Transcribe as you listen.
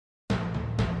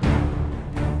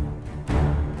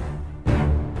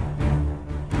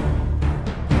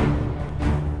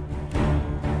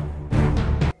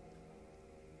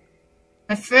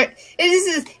This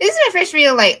is my first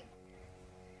real like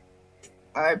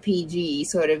RPG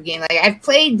sort of game. Like I've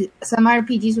played some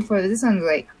RPGs before, but this one's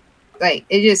like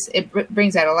it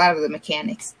brings out a lot of the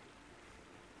mechanics.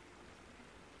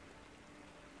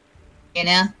 You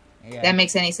know, Yeah. that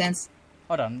makes any sense?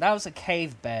 Hold on, that was a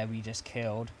cave bear we just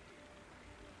killed.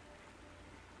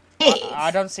 Cave?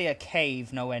 I don't see a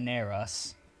cave nowhere near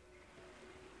us.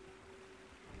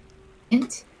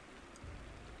 Hint?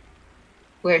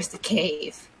 Where's the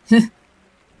cave? We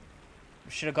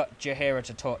should have got Jaheira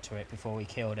to talk to it before we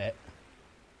killed it.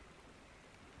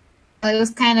 I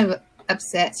was kind of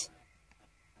upset.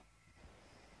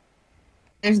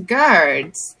 There's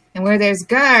guards, and where there's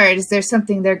guards, there's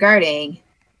something they're guarding.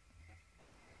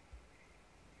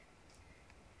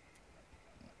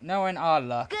 Knowing our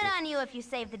luck. Good on you if you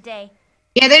saved the day.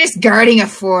 Yeah, they're just guarding a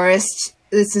forest.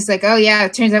 It's just like, oh yeah,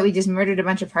 it turns out we just murdered a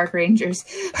bunch of park rangers.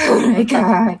 Oh my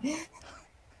god.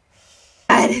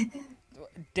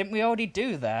 Didn't we already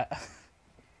do that?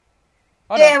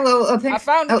 Yeah, well, I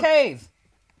found the cave.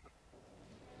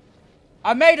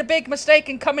 I made a big mistake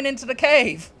in coming into the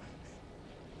cave.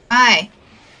 Hi.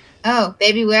 Oh,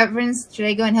 baby wyverns, should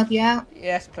I go and help you out?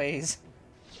 Yes, please.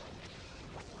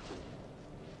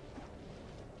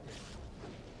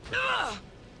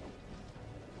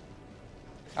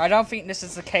 I don't think this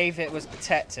is the cave it was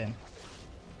protecting.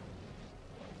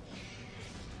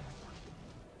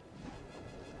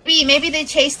 Maybe they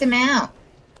chased him out.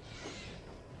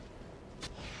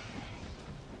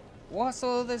 What's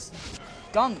all this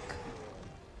gunk?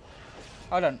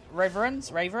 Hold on,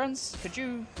 Wyverns, could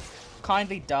you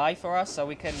kindly die for us so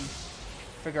we can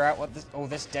figure out what all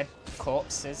this dead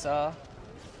corpses are?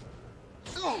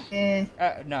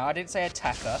 No, I didn't say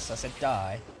attack us, I said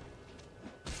die.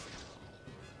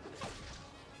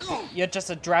 You're just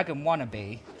a dragon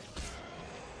wannabe.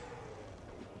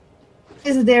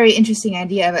 This is a very interesting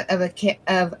idea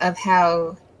of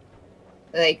how,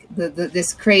 like,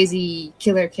 this crazy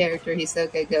killer character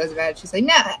Hisoka goes about it. She's like,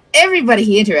 no, everybody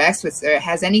he interacts with or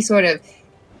has any sort of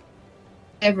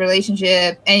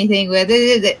relationship, anything with,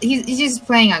 he's just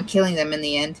planning on killing them in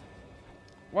the end.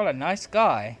 What a nice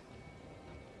guy.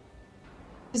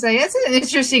 She's like, that's an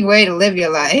interesting way to live your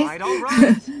life. All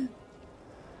right.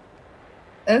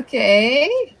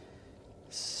 Okay.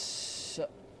 So,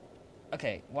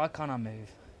 okay, why can't I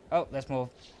move? Oh, there's more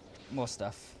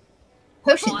stuff.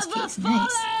 Potions case,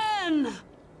 nice.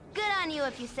 Good on you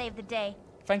if you saved the day.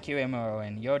 Thank you,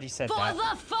 Imoen. You already said that. For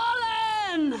the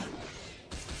fallen!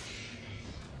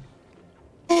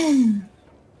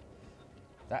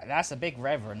 That's a big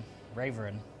Wyvern.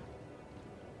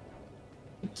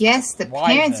 Yes, the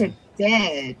Wyvern. parents are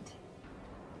dead.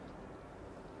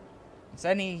 Is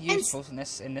there any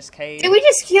usefulness in this cave? Did we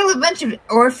just kill a bunch of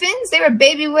orphans? They were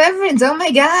baby wyverns. Oh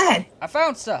my god. I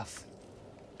found stuff.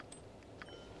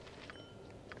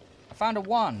 I found a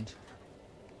wand.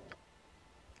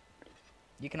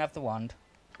 You can have the wand.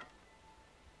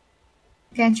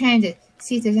 Okay, I'm trying to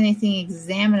see if there's anything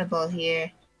examinable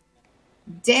here.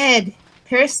 Dead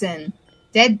person.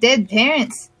 Dead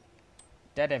parents.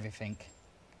 Dead everything.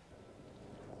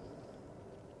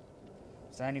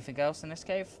 Is there anything else in this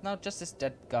cave? No, just this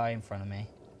dead guy in front of me.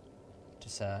 To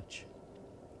search.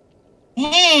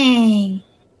 Dang.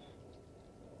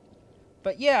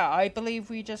 But yeah, I believe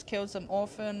we just killed some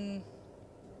orphan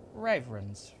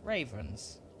ravens.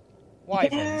 Wyverns.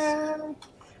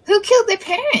 Who killed their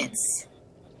parents?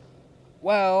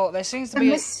 Well, there seems to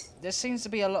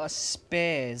be a lot of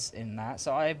spears in that,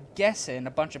 so I'm guessing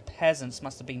a bunch of peasants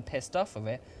must have been pissed off of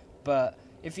it. But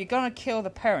if you're gonna kill the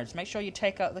parents, make sure you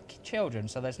take out the children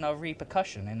so there's no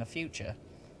repercussion in the future.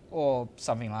 Or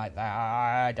something like that.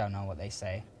 I don't know what they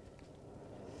say.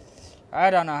 I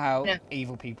don't know how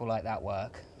evil people like that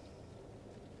work.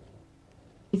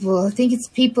 People, I think it's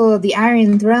people of the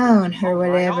Iron Throne or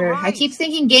whatever. All right. I keep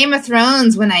thinking Game of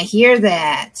Thrones when I hear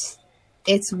that.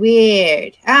 It's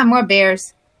weird. Ah, more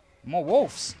bears. More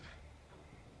wolves.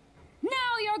 Now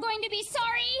you're going to be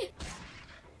sorry!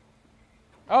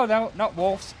 Oh, no, not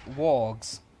wolves.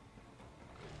 Wargs.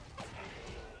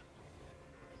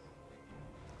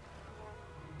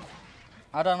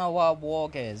 I don't know what a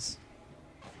warg is.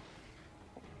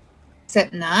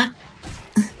 Except not.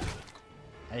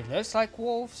 It looks like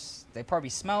wolves. They probably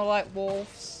smell like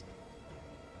wolves.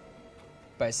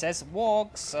 But it says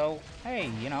wargs, so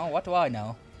hey, you know, what do I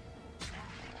know?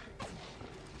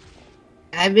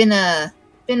 I've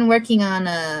been working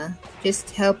on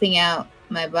just helping out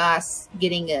my boss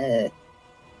getting the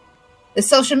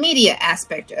social media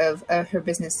aspect of her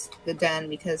business done,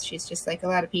 because she's just like, a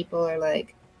lot of people are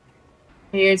like,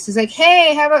 weird. So it's like,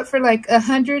 hey, how about for like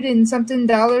 $100 and something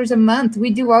a month? We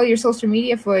do all your social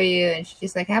media for you. And she's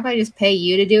just like, how about I just pay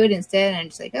you to do it instead? And I'm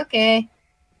just like, okay.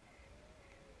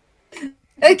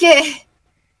 Okay.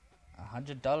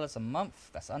 $100 a month?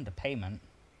 That's underpayment.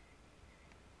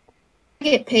 I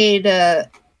get paid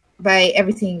by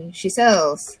everything she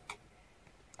sells.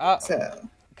 Oh, so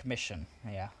commission.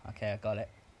 Yeah, okay, I got it.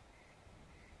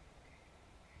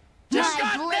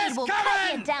 My blade will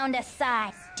cut you down to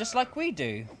size. Just like we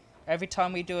do. Every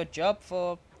time we do a job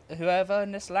for whoever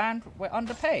in this land, we're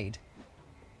underpaid.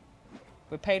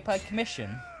 We're paid by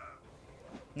commission.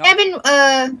 I've been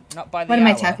not by the what hour. am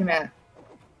I talking about?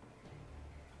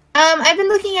 I've been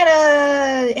looking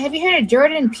at have you heard of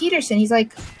Jordan Peterson? He's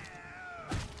like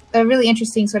a really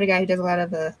interesting sort of guy who does a lot of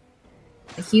the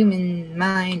human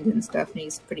mind and stuff, and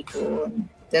he's pretty cool and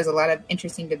does a lot of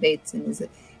interesting debates and is a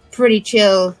pretty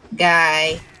chill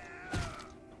guy.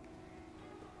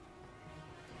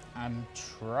 I'm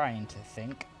trying to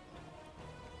think.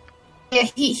 Yeah,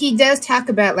 he does talk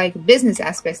about like business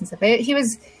aspects and stuff. He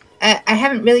was I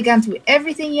haven't really gone through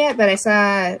everything yet, but I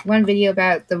saw one video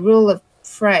about the rule of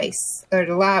price or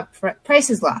the law of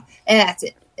Price's law, and that's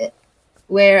it.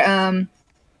 Where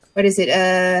what is it?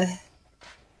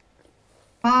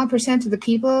 Small percent of the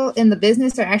people in the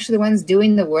business are actually the ones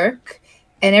doing the work,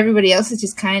 and everybody else is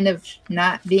just kind of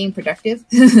not being productive.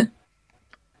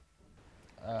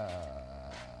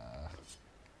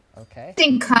 Okay.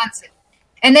 Same concept.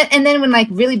 And then when like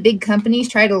really big companies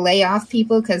try to lay off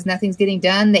people because nothing's getting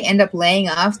done, they end up laying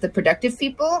off the productive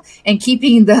people and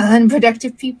keeping the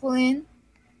unproductive people in.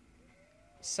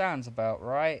 Sounds about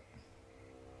right.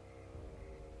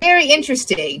 Very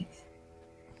interesting.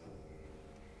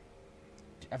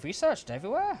 Have we searched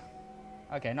everywhere?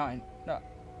 Okay, not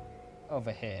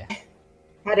over here.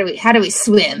 How do we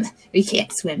swim? We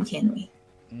can't swim, can we?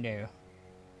 No.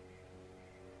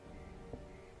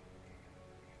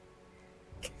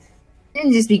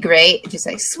 It'd just be great. Just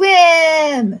like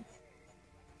swim.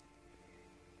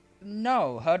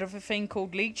 No, heard of a thing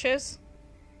called leeches?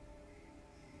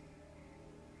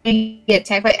 Get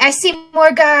attacked by. I see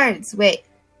more guards. Wait,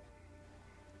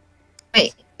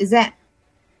 is that?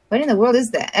 What in the world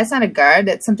is that? That's not a guard.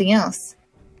 That's something else.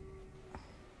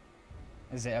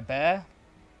 Is it a bear?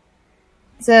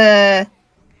 It's a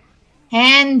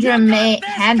handramite.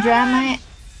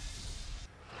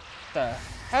 The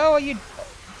hell are you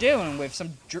doing with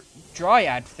some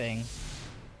dryad thing?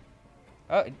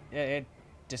 Oh, it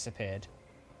disappeared.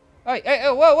 Hey,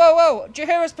 whoa!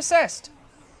 Jahira's possessed!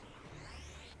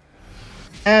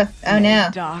 Oh no.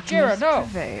 Jahira, no!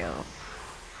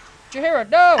 Jahira,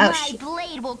 no! Oh, My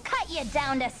blade will cut you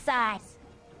down to size.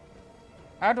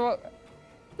 How do I...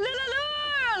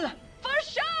 For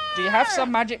sure! Do you have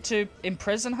some magic to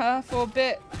imprison her for a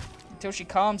bit? Until she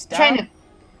calms down? Trying to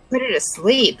put her to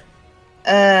sleep.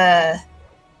 Let's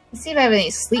see if I have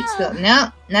any sleep spells.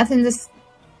 No, nothing. Just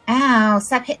ow!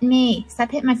 Stop hitting me!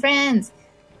 Stop hitting my friends!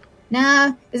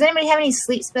 No. Does anybody have any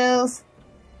sleep spells?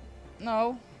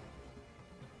 No.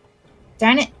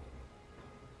 Darn it!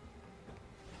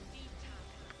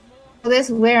 Will this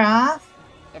wear off?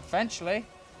 Eventually.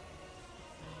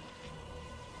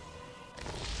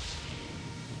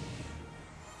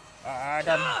 I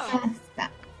don't...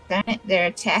 Stop. Darn it! They're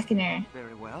attacking her.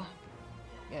 Very well.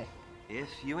 Yeah. If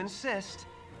you insist.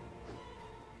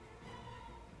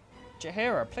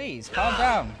 Jahira, please, calm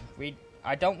down.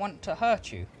 I don't want to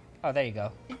hurt you. Oh, there you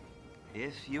go.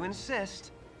 If you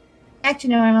insist. Back to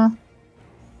normal.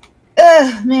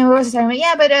 Ugh, man, what was I talking about?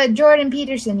 Yeah, but Jordan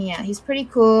Peterson, yeah, he's pretty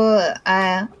cool.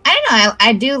 I don't know,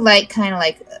 I do like kind of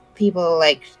like people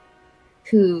like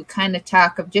who kind of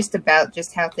talk of just about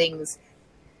just how things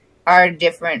are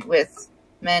different with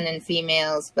men and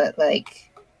females, but like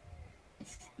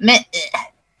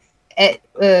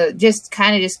just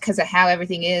kind of just because of how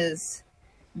everything is.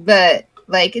 But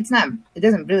like it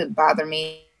doesn't really bother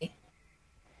me.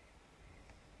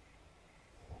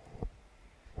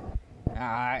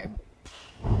 I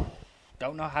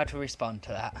don't know how to respond to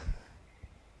that.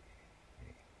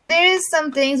 There is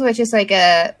some things which is like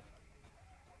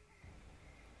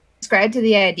subscribe to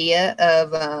the idea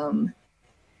of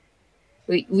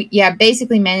yeah,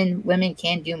 basically men and women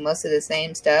can do most of the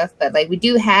same stuff, but like we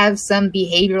do have some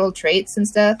behavioral traits and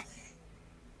stuff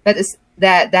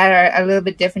that are a little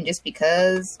bit different just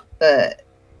because, but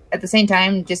at the same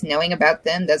time, just knowing about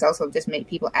them does also just make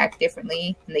people act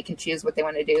differently, and they can choose what they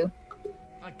want to do.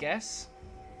 I guess.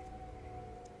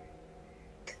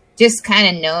 Just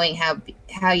kind of knowing how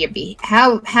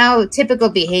typical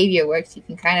behavior works, you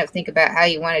can kind of think about how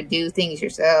you want to do things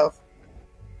yourself.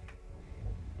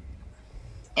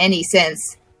 Any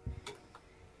sense?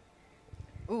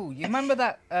 Ooh, you remember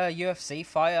that UFC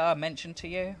fighter I mentioned to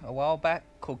you a while back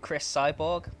called Chris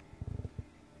Cyborg?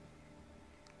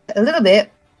 A little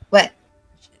bit. What?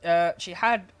 She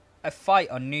had a fight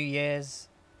on New Year's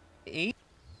Eve.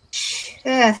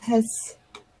 That's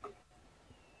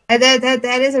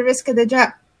that is a risk of the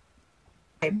job.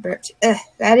 I burped.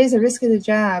 That is a risk of the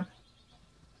job.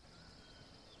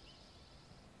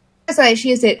 That's why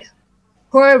she is it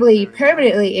horribly,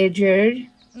 permanently injured.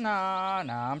 No,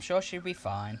 I'm sure she'll be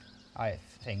fine. I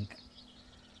think.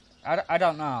 I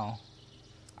don't know.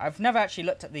 I've never actually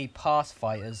looked at the past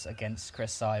fighters against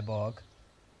Chris Cyborg.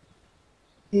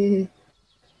 I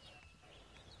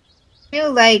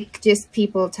feel like just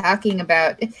people talking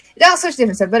about all sorts of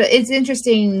different stuff, but it's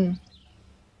interesting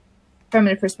from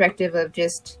the perspective of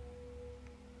just,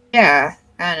 I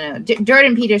don't know.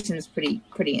 Jordan Peterson's pretty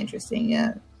interesting.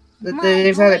 Yeah, but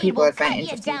there's other people I find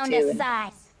interesting too.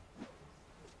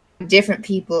 And different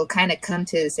people kind of come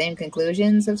to the same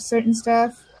conclusions of certain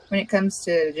stuff when it comes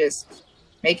to just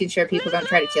making sure people don't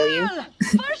try to kill you.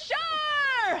 For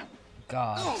sure!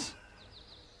 God.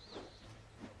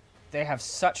 They have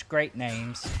such great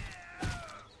names.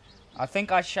 I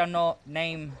think I shall not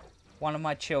name one of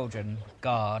my children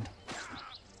God.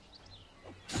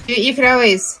 You could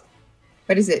always,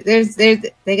 what is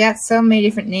it? They got so many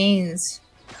different names,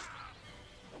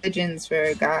 religions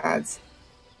for gods.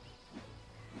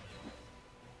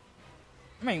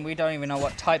 I mean, we don't even know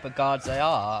what type of gods they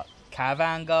are.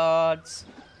 Caravan gods,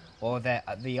 or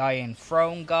the Iron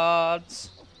Throne gods.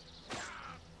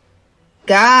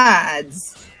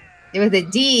 Gods. With a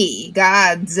D.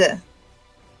 Gods.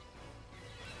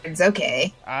 It's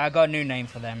okay. I got a new name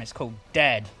for them. It's called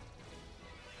Dead.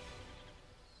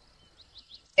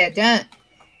 Yeah, don't.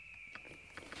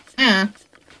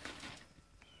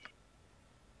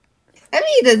 I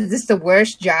mean, this is the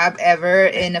worst job ever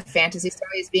in a fantasy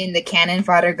story is being the cannon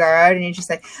fodder guard, and you're just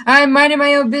like, I'm minding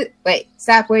my own business. Wait,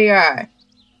 stop where you are.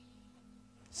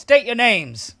 State your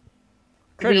names.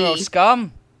 Criminal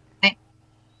scum.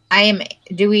 I am.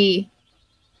 Do we?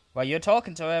 Well, you're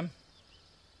talking to him.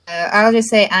 I'll just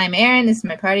say I'm Aaron. This is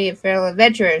my party of feral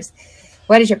adventurers.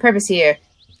 What is your purpose here?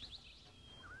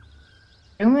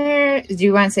 Rumor? Do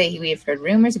you want to say we have heard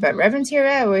rumors about reverends here?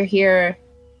 We're here.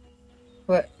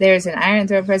 What? There's an Iron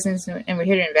Throne presence, and we're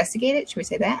here to investigate it. Should we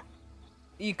say that?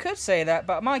 You could say that,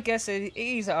 but my guess is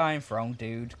he's an Iron Throne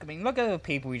dude. I mean, look at the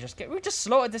people we just get. We just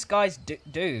slaughtered this guy's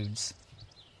dudes.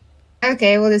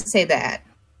 Okay, we'll just say that.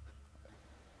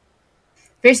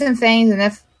 Fearsome things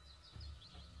enough.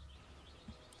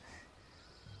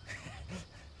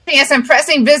 He has some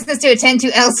pressing business to attend to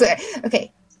elsewhere.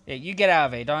 Okay. Yeah, you get out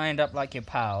of it. Don't end up like your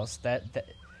pals.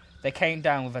 They came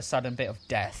down with a sudden bit of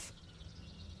death.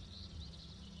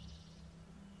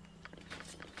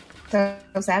 So I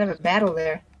was out of a battle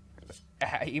there.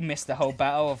 You missed the whole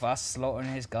battle of us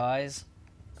slaughtering his guys.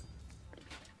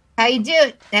 How you do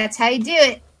it? That's how you do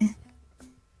it.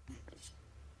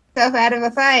 Self out of a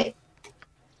fight.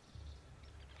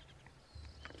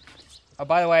 Oh,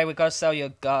 by the way, we gotta sell your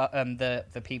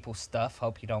the people's stuff.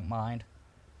 Hope you don't mind.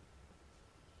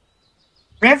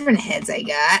 Reverend heads I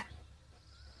got.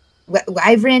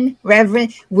 Wyvern,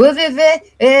 Reverend,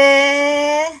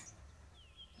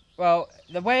 Well,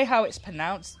 the way how it's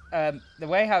pronounced, the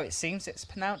way how it seems it's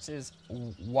pronounced is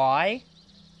Y,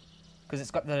 because it's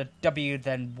got the W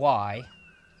then Y.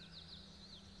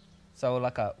 So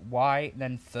like a Y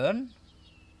then Thun.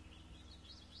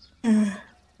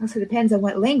 Also depends on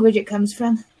what language it comes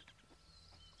from.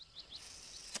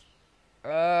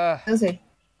 Those are...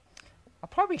 I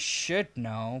probably should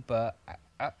know, but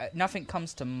nothing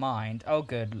comes to mind. Oh,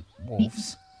 good.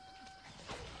 Wolves.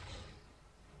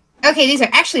 Okay, these are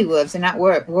actually wolves and not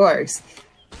wargs.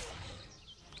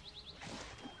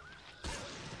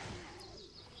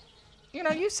 You know,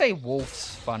 you say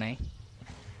wolves funny.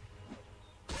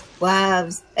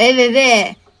 Wolves.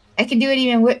 I can do it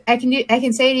even. I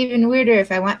can say it even weirder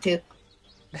if I want to.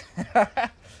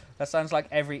 That sounds like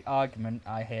every argument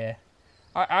I hear.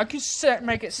 I could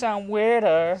make it sound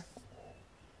weirder.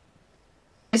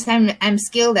 I'm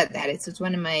skilled at that. It's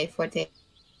one of my forte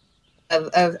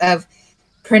of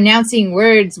pronouncing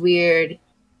words weird.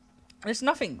 There's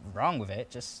nothing wrong with it.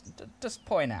 Just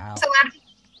point it out.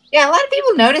 A lot of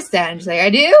people notice that. And it's like, I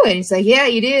do, and it's like, yeah,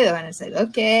 you do, and it's like,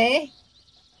 okay.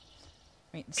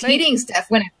 I mean, eating stuff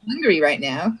when I'm hungry right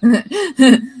now.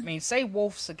 I mean, say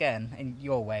wolves again in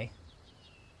your way.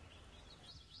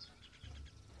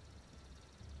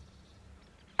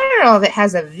 I don't know if it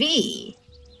has a V.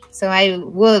 So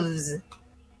wolves.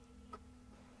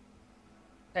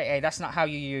 Hey, that's not how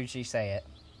you usually say it.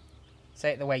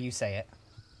 Say it the way you say it.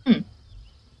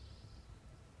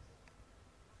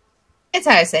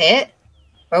 that's how I say it.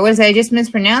 Or was I just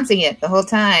mispronouncing it the whole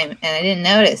time and I didn't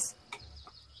notice?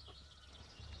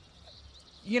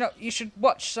 You know, you should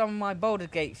watch some of my Baldur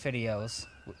Gate videos.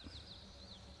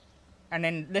 And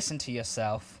then listen to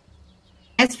yourself.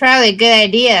 That's probably a good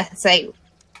idea. It's like,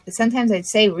 sometimes I'd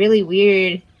say really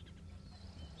weird...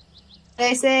 What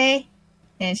did I say?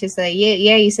 And it's just like,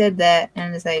 yeah, you said that.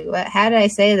 And it's like, what? How did I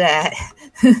say that?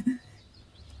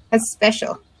 That's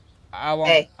special.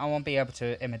 I won't be able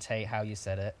to imitate how you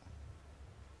said it.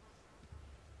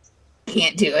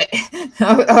 Can't do it.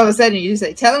 all of a sudden, you're just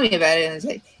like telling me about it, and it's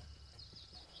like,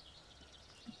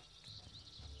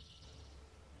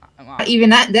 even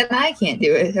that, then I can't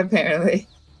do it. Apparently.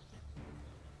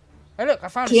 Hey, look! I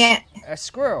found a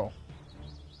squirrel.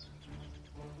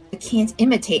 I can't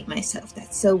imitate myself.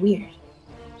 That's so weird.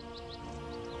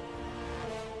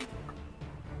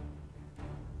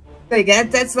 Like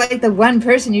that's like the one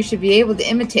person you should be able to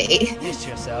imitate. Use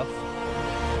yourself.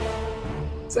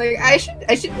 It's like I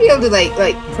should be able to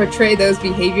like portray those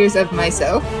behaviors of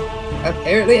myself.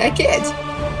 Apparently I can't.